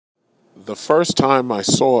The first time I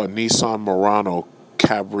saw a Nissan Murano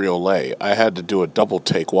Cabriolet, I had to do a double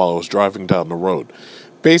take while I was driving down the road.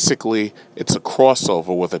 Basically, it's a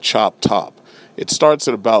crossover with a chopped top. It starts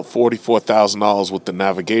at about $44,000 with the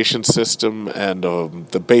navigation system and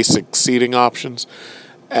the basic seating options.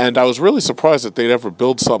 And I was really surprised that they'd ever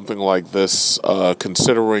build something like this,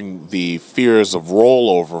 considering the fears of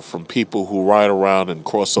rollover from people who ride around in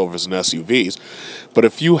crossovers and SUVs. But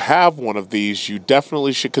if you have one of these, you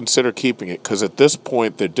definitely should consider keeping it, because at this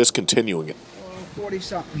point, they're discontinuing it.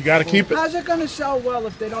 40-something. You got to keep it. How's it going to sell well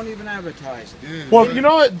if they don't even advertise it? Yeah, well, you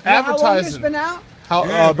know what? How long has it been out?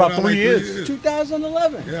 About 3 years.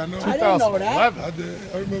 2011. Yeah, I know. I didn't know that. I did.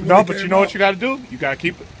 I remember. No, but you know what you got to do? You got to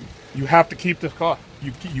keep it. You have to keep this car.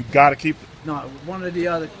 You got to keep it. No, one of the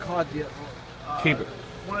other car dealers. Keep it.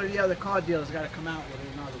 One of the other car dealers got to come out with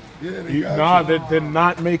another one. Yeah, they're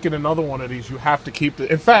not making another one of these. You have to keep it.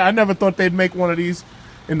 In fact, I never thought they'd make one of these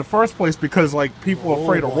in the first place because like people are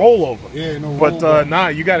afraid of rollover. Yeah, no. But nah,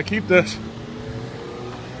 you got to keep this.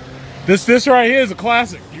 This right here is a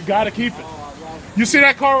classic. You got to keep it. You see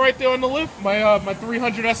that car right there on the lift? My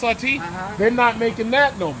 300 SRT? They're not making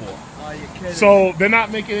that no more. Oh, you're kidding. So they're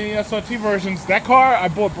not making any SRT versions. That car I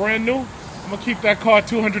bought brand new. I'm gonna keep that car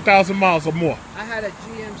 200,000 miles or more. I had a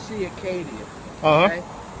GMC Acadia. Okay?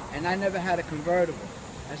 And I never had a convertible.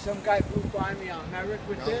 And some guy flew by me on Merrick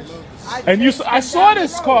with this. I saw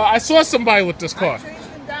this car. I saw somebody with this car. I chased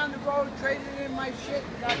him down the road, traded in my shit,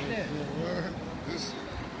 and got this.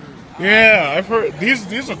 Yeah, I've heard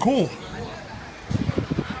these are cool.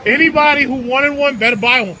 Anybody who wanted one better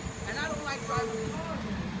buy one. And I don't like driving.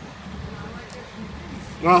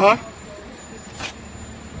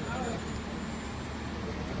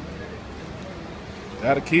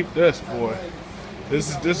 Gotta keep this, boy.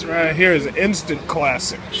 This right here is an instant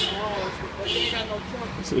classic.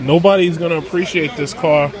 So nobody's gonna appreciate this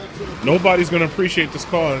car. Nobody's gonna appreciate this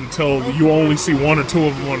car until you only see one or two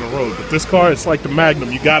of them on the road. But this car, it's like the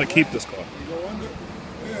Magnum. You gotta keep this car.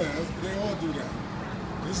 Yeah, they all do that.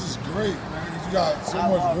 This is great, man. You got so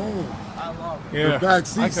much room. I love it. Yeah. The back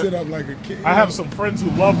seat sit up like a kid. I have some friends who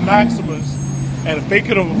love Maximas, and if they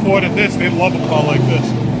could have afforded this, they'd love a car like this.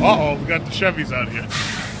 Uh-oh, we got the Chevys out here.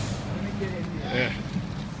 Yeah.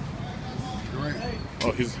 Great.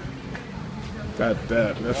 Oh, he's got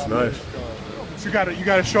that. That's nice. But you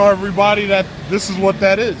gotta show everybody that this is what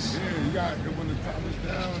that is. Yeah, you got when the top is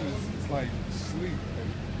down, it's like sleek.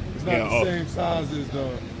 It's not the same size as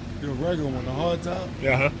the regular one, the hard top.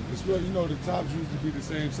 Yeah. It's real, the tops used to be the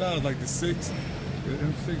same size, like the 6, the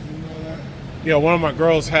M6, you know that. Yeah, one of my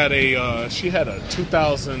girls had she had a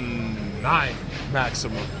 2009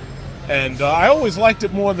 Maxima, and I always liked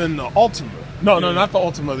it more than the Ultima. No, not the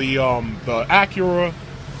Ultima. The Acura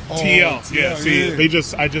TL. Yeah, see,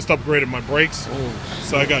 I just upgraded my brakes,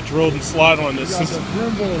 so I got drilled and slide on this.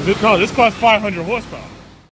 No, this car's 500 horsepower.